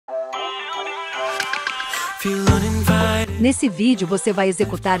Nesse vídeo você vai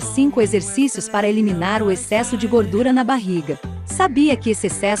executar 5 exercícios para eliminar o excesso de gordura na barriga. Sabia que esse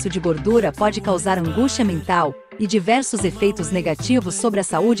excesso de gordura pode causar angústia mental e diversos efeitos negativos sobre a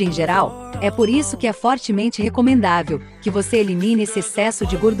saúde em geral? É por isso que é fortemente recomendável que você elimine esse excesso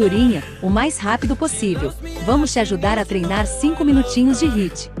de gordurinha o mais rápido possível. Vamos te ajudar a treinar 5 minutinhos de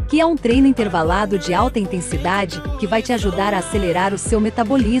HIIT, que é um treino intervalado de alta intensidade que vai te ajudar a acelerar o seu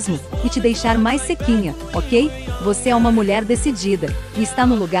metabolismo e te deixar mais sequinha, ok? Você é uma mulher decidida e está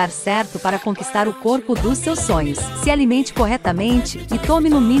no lugar certo para conquistar o corpo dos seus sonhos. Se alimente corretamente e tome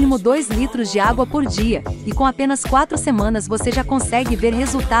no mínimo 2 litros de água por dia, e com apenas 4 semanas você já consegue ver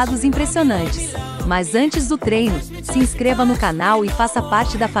resultados impressionantes. Mas antes do treino, se inscreva no canal e faça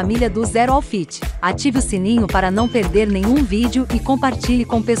parte da família do Zero ao Fit. Ative o sininho para não perder nenhum vídeo e compartilhe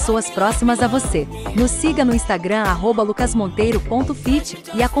com pessoas próximas a você. Nos siga no Instagram @lucasmonteiro.fit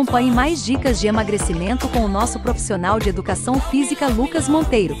e acompanhe mais dicas de emagrecimento com o nosso profissional de educação física Lucas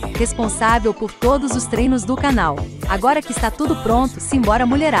Monteiro, responsável por todos os treinos do canal. Agora que está tudo pronto, simbora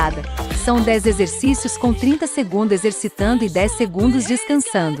mulherada! São 10 exercícios com 30 segundos exercitando e 10 segundos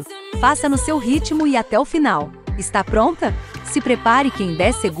descansando. Faça no seu ritmo e até o final. Está pronta? Se prepare que em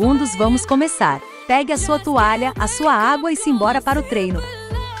 10 segundos vamos começar. Pegue a sua toalha, a sua água e simbora para o treino.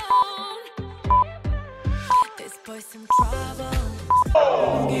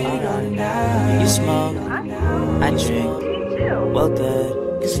 You smoke, I drink, well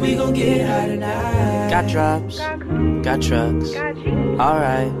good, 'cause we gon' get high tonight. Got drops, got drugs,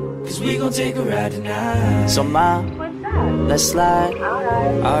 alright, 'cause we gon' take a ride tonight. So mom, let's slide,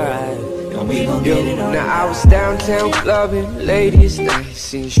 alright. Now I was downtown clubbing, ladies night.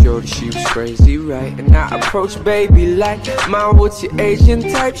 Seen shorty, she was crazy, right? And I approached baby like, Mom, what's your Asian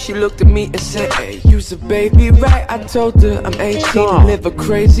type? She looked at me and said, hey, you's a baby, right? I told her I'm 18 and live a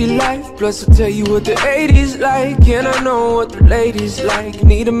crazy life. Plus I'll tell you what the 80s like, and I know what the ladies like.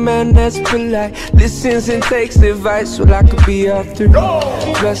 Need a man that's polite, listens and takes advice, well I could be up through.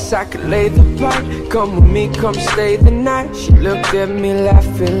 Plus I could lay the pipe, come with me, come stay the night. She looked at me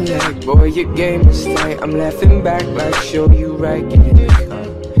laughing like, boy, your game is tight. I'm laughing back like, show you right, get in the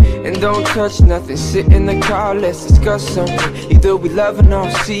car. And don't touch nothing, sit in the car, let's discuss something. Either we loving or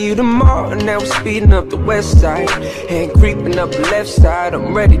see you tomorrow. And now we're speeding up the west side and creeping up the left side.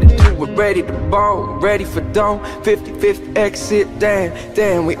 I'm ready to do it, ready to bone, ready for dawn. 55th exit,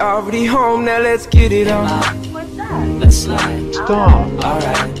 damn, we already home. Now let's get it on. Let's slide, Stop.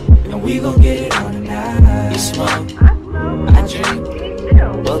 alright, and we gon' get it on tonight. You smoke, I drink,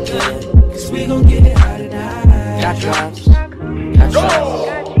 well good, 'cause we gon' get it high tonight. Got drops, got drugs,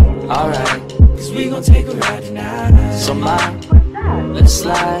 alright, 'cause we gon' take a ride tonight. So mom, let's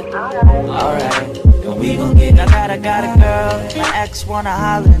slide, alright, and we gon' get it. I got a girl, my ex wanna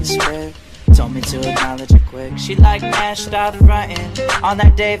holler and spit. Told me to acknowledge it quick. She like mashed start frontin' on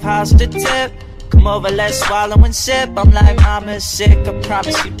that Dave Hoster tip. Come over, let's swallow and sip. I'm like, mama's sick, I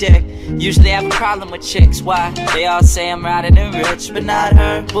promise you dick. Usually have a problem with chicks, why? They all say I'm riding and rich, but not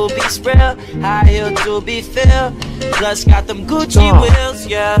her. Boobies real, high heel doobie feel. Plus got them Gucci wheels,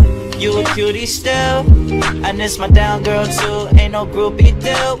 yeah. You a cutie still, and this my down girl too. Ain't no groupie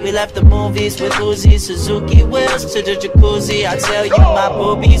deal. We left the movies with Uzi, Suzuki wheels to the jacuzzi. I tell you my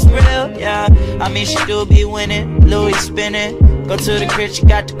boobies real, yeah. I mean she do be winning, Louis spinning. Go to the crib, she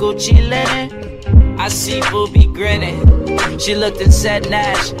got the Gucci linen. I see Booby grinning. She looked and said,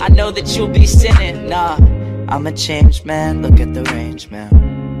 Nash, I know that you'll be sinning. Nah, I'm a changed man, look at the range,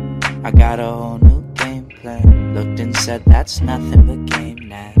 man. I got a whole new game plan. Looked and said, that's nothing but game,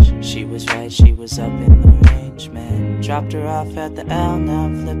 Nash. She was right, she was up in the range, man. Dropped her off at the L, now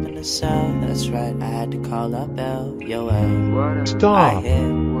I'm flipping the cell. That's right, I had to call up L. Yo, L. Stop. I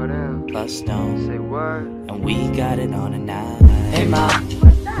hit, What else? plus stone. Say what? And we got it on tonight. Hey, mom,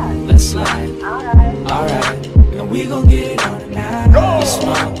 let's slide, alright, and we gon' get it on tonight. You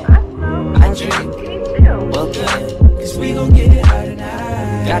smoke, I drink, well good, 'cause we gon' get it high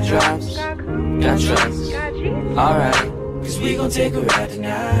tonight. Got drops, got drugs, alright, 'cause we gon' take a ride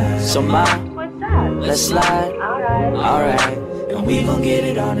tonight. So mom, let's slide, alright, and we gon' get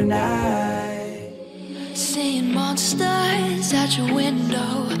it on tonight. Seeing monsters out your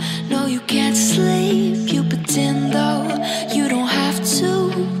window. No, you can't sleep, you pretend though. You don't have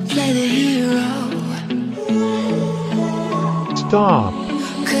to play the hero. Stop.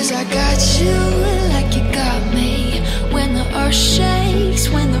 'Cause I got you like you got me. When the earth shakes,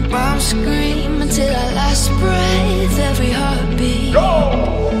 when the bombs scream. Until our last breath, every heartbeat.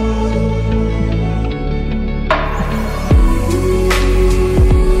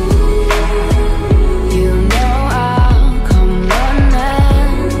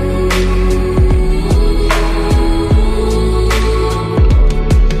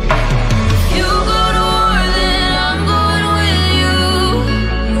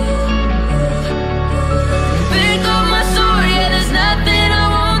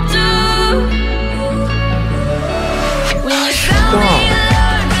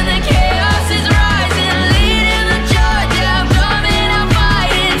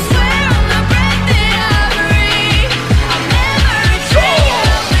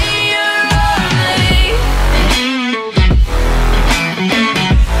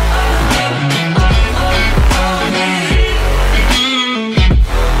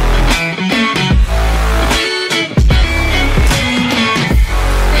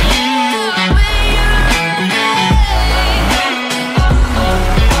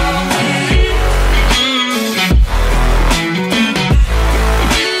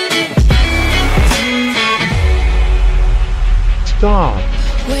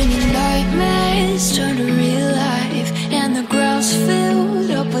 When your nightmares turn to real life and the ground's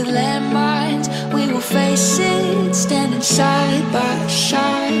filled up with landmines, we will face it standing side by side.